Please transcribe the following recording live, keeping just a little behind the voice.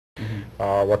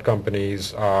what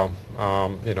companies are,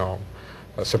 are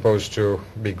supposed to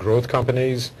be growth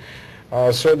companies.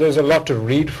 So there's a lot to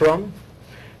read from,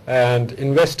 and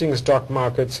investing in stock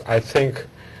markets, I think,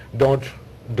 don't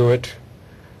do it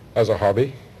as a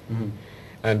hobby,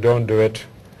 and don't do it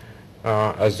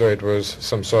as though it was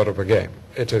some sort of a game.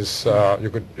 It is,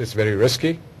 it's very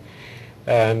risky,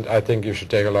 and I think you should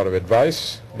take a lot of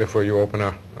advice before you open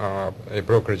a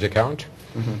brokerage account.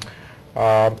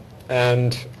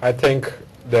 And I think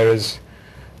there is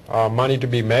money to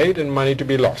be made and money to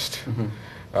be lost.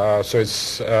 So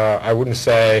it's, I wouldn't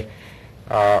say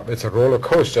it's a roller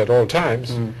coaster at all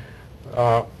times.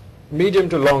 Medium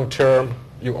to long term,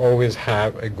 you always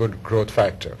have a good growth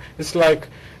factor. It's like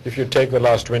if you take the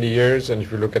last 20 years and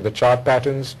if you look at the chart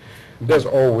patterns, there's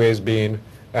always been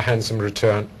a handsome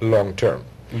return long term.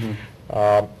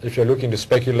 If you're looking to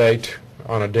speculate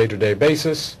on a day-to-day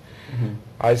basis,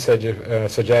 I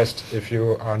suggest if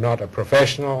you are not a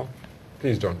professional,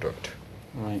 please don't do it.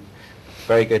 Right.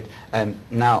 Very good.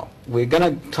 Now, we're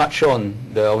going to touch on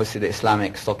obviously the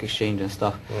Islamic stock exchange and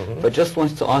stuff, but just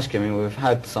wanted to ask you, I mean, we've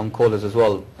had some callers as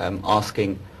well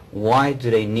asking, why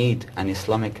do they need an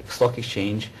Islamic stock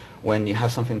exchange when you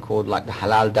have something called like the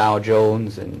Halal Dow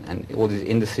Jones and all these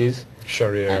indices?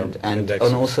 Sharia and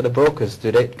also the brokers.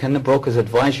 Can the brokers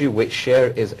advise you which share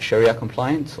is Sharia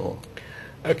compliant? Or?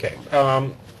 Okay.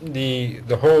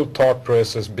 The whole thought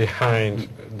process behind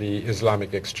the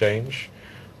Islamic exchange,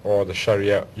 or the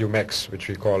Sharia UMEX, which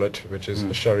we call it, which is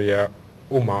the Sharia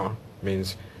Ummah,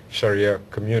 means Sharia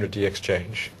Community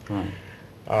Exchange.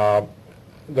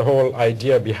 The whole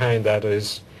idea behind that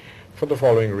is for the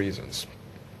following reasons.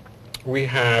 We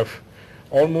have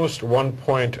almost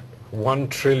 $1.1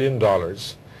 trillion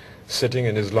sitting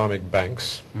in Islamic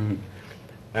banks,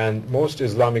 and most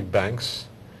Islamic banks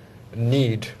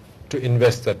need to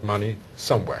invest that money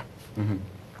somewhere.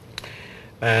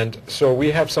 And so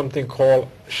we have something called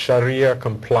Sharia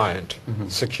compliant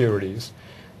securities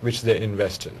which they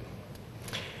invest in.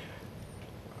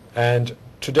 And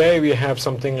today we have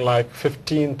something like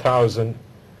 15,000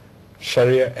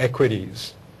 Sharia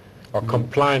equities or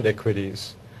compliant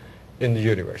equities in the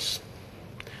universe,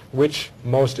 which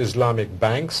most Islamic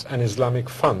banks and Islamic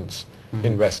funds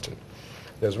invest in.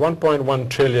 There's 1.1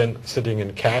 trillion sitting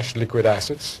in cash, liquid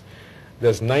assets.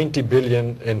 There's 90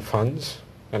 billion in funds,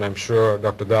 and I'm sure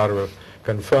Dr. Dar will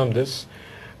confirm this.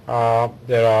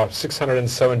 There are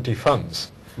 670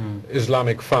 funds,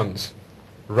 Islamic funds,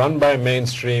 run by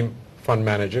mainstream fund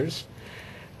managers,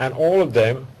 and all of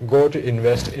them go to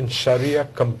invest in Sharia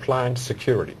compliant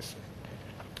securities.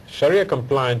 Sharia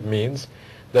compliant means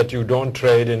that you don't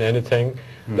trade in anything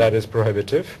that is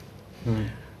prohibitive,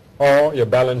 or your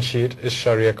balance sheet is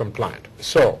Sharia compliant.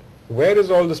 So where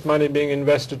is all this money being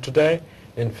invested today?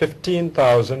 In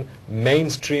 15,000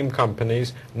 mainstream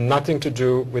companies, nothing to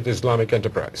do with Islamic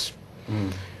enterprise.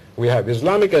 We have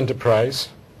Islamic enterprise,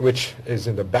 which is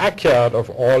in the backyard of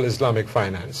all Islamic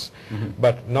finance,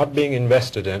 but not being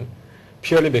invested in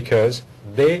purely because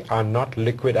they are not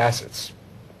liquid assets.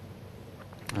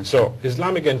 So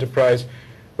Islamic enterprise,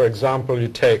 for example, you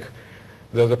take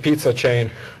the pizza chain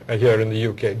here in the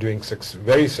UK doing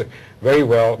very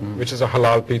well, which is a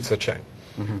halal pizza chain.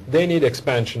 They need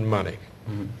expansion money.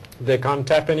 They can't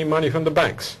tap any money from the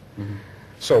banks.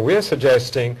 So we're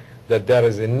suggesting that there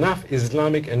is enough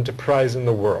Islamic enterprise in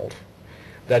the world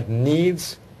that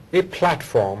needs a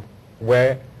platform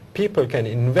where people can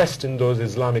invest in those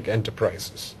Islamic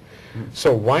enterprises.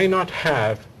 So why not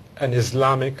have an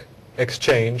Islamic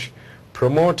exchange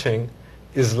promoting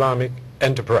Islamic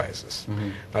enterprises?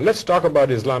 Now let's talk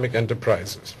about Islamic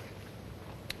enterprises.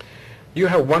 You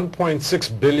have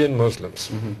 1.6 billion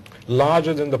Muslims,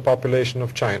 larger than the population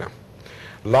of China,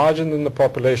 larger than the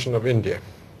population of India.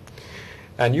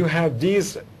 And you have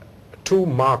these two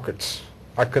markets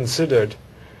are considered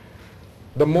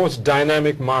the most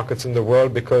dynamic markets in the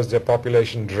world because they're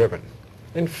population driven.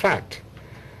 In fact,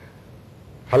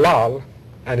 halal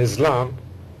and Islam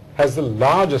has the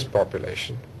largest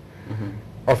population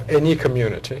of any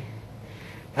community,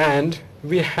 and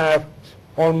we have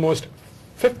almost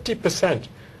 50%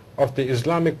 of the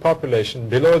Islamic population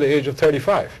below the age of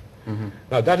 35.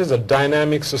 Now that is a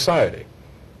dynamic society.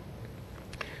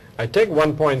 I take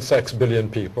 1.6 billion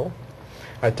people.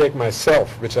 I take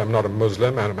myself, which I'm not a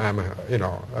Muslim, and I'm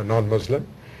a non-Muslim,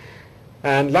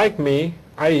 and like me,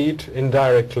 I eat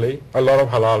indirectly a lot of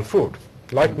halal food.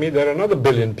 Like me, there are another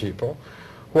billion people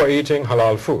who are eating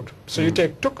halal food. So you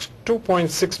take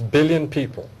 2.6 billion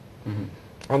people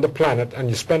on the planet and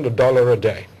you spend $1 a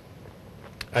day.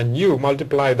 And you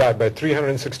multiply that by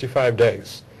 365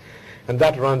 days. And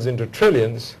that runs into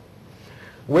trillions.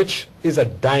 which is a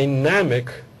dynamic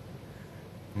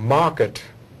market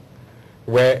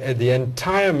where the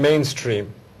entire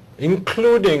mainstream,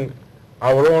 including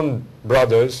our own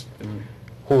brothers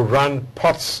who run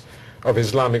pots of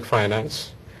Islamic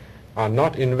finance, are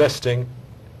not investing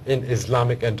in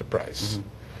Islamic enterprise.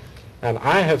 And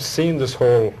I have seen this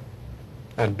whole,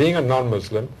 and being a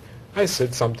non-Muslim, I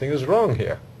said something is wrong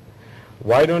here.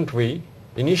 Why don't we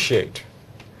initiate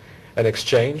an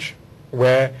exchange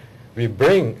where we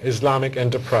bring Islamic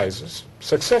enterprises,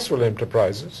 successful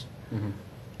enterprises,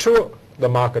 to the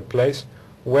marketplace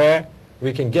where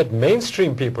we can get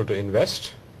mainstream people to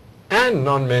invest and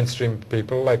non-mainstream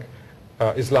people like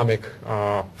Islamic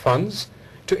funds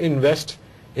to invest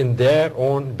in their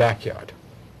own backyard.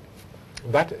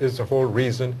 That is the whole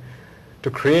reason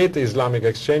to create the Islamic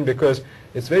exchange, because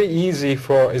it's very easy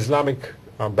for Islamic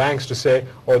banks to say,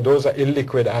 oh, those are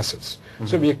illiquid assets.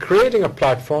 So we are creating a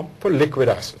platform for liquid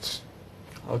assets.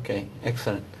 Okay,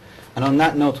 excellent. And on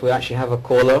that note, we actually have a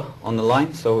caller on the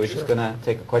line, so we're just going to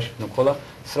take a question from the caller.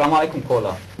 Assalamu alaikum,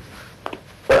 caller.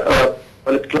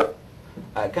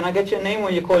 Can I get your name,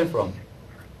 where you're calling from?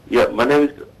 Yeah, my name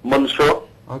is Mansur.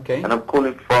 Okay. And I'm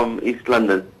calling from East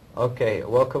London. Okay,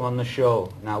 welcome on the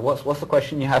show. Now, what's the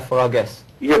question you have for our guests?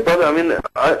 Yeah, brother, I mean,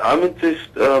 I'm into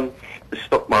the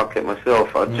stock market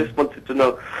myself. I just wanted to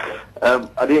know,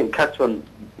 I didn't catch on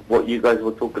what you guys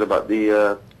were talking about,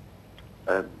 the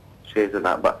shares and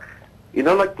that, but, you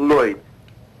know, like Lloyd,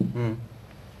 would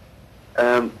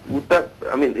that,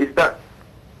 I mean, is that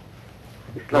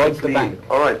Lloyd's the bank.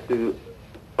 all right to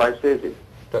buy shares?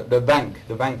 The bank,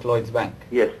 Lloyd's Bank.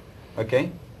 Yes.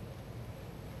 Okay.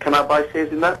 Can I buy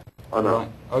shares in that or not? Right.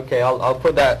 Okay, I'll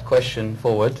put that question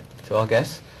forward to our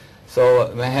guests. So,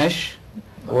 Mahesh,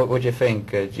 what would you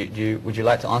think? Would you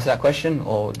like to answer that question,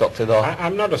 or Dr. Dar?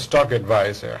 I'm not a stock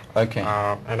advisor. Okay.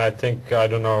 And I think, I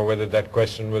don't know whether that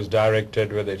question was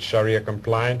directed, whether it's Sharia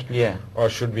compliant, Yeah. or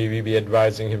should we be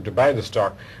advising him to buy the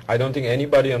stock. I don't think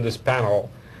anybody on this panel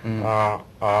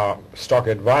are stock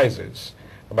advisors.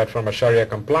 But from a Sharia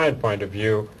compliant point of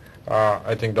view,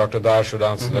 I think Dr. Dar should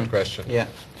answer that question. Yeah.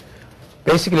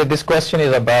 Basically, this question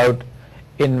is about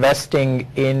investing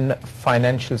in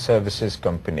financial services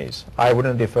companies. I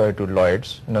wouldn't refer to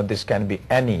Lloyd's. No, this can be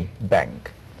any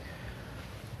bank.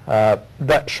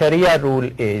 The Sharia rule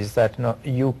is that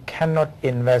you cannot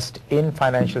invest in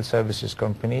financial services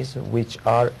companies which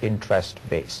are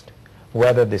interest-based.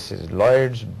 Whether this is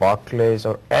Lloyd's, Barclays,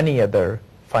 or any other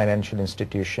financial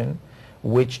institution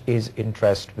which is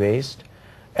interest-based,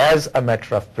 as a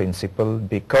matter of principle,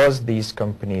 because these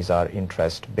companies are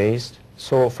interest-based,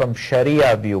 so from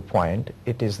Sharia viewpoint,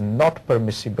 it is not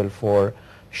permissible for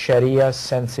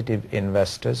Sharia-sensitive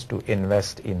investors to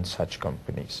invest in such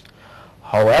companies.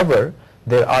 However,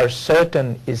 there are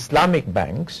certain Islamic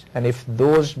banks, and if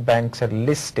those banks are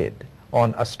listed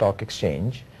on a stock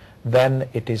exchange, then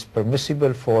it is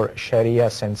permissible for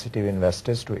Sharia-sensitive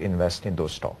investors to invest in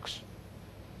those stocks.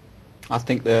 I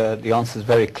think the answer is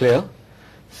very clear.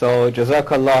 So,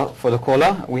 Jazakallah for the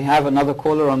caller. We have another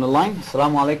caller on the line.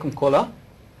 Assalamu alaikum, caller.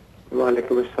 Wa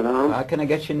alaikum assalam. Can I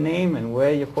get your name and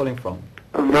where you're calling from?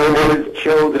 My name is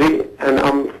Chaudhry and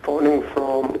I'm phoning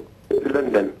from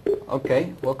London.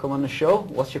 Okay, welcome on the show.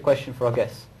 What's your question for our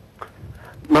guests?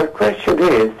 My question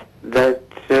is that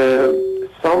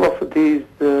some of these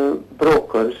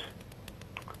brokers,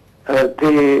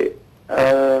 they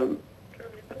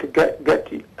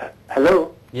get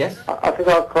hello? Yes? I think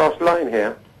I'll cross line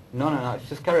here. No.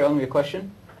 Just carry on with your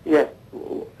question. Yes.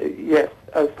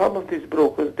 Some of these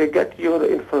brokers, they get your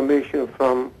information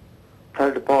from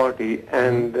third party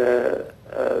and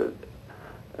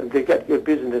they get your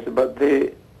business, but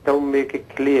they don't make it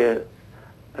clear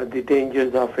the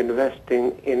dangers of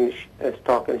investing in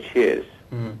stock and shares.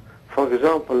 For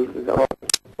example,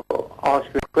 I'll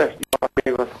ask you a question.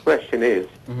 My question is,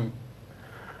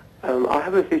 I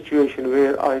have a situation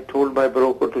where I told my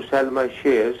broker to sell my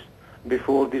shares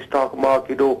before the stock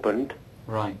market opened,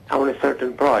 right, on a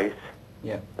certain price.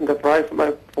 Yeah. And the price of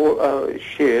my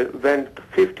share went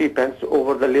 50 pence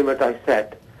over the limit I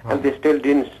set, and they still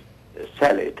didn't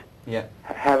sell it. Yeah.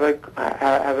 Have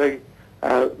I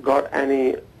got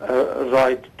any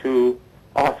right to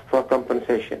ask for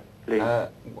compensation, please?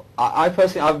 I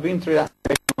personally, I've been through that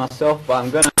situation myself, but I'm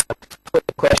going to put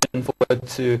the question forward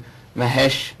to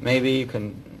Mahesh. Maybe you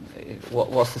can,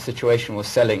 what's the situation with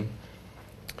selling?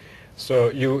 So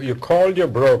you called your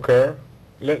broker,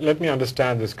 let me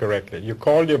understand this correctly. You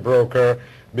called your broker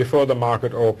before the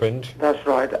market opened. That's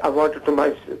right. I wanted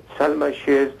to sell my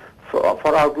shares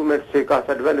for argument's sake. I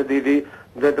said when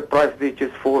the price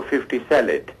reaches 450, sell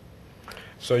it.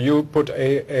 So you put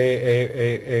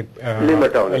a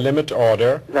Limit on it. limit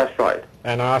order That's right.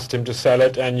 and asked him to sell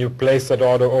it, and you placed that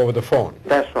order over the phone.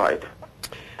 That's right.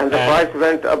 And the And- price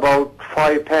went about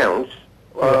 £5,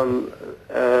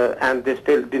 and they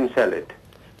still didn't sell it.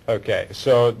 Okay,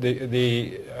 so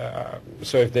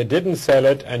so if they didn't sell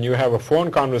it and you have a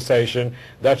phone conversation,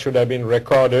 that should have been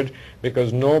recorded,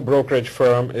 because no brokerage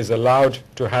firm is allowed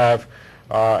to have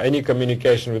any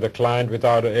communication with a client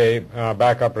without a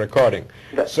backup recording.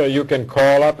 So you can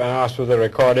call up and ask for the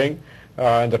recording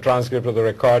and the transcript of the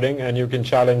recording, and you can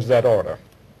challenge that order.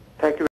 Thank you.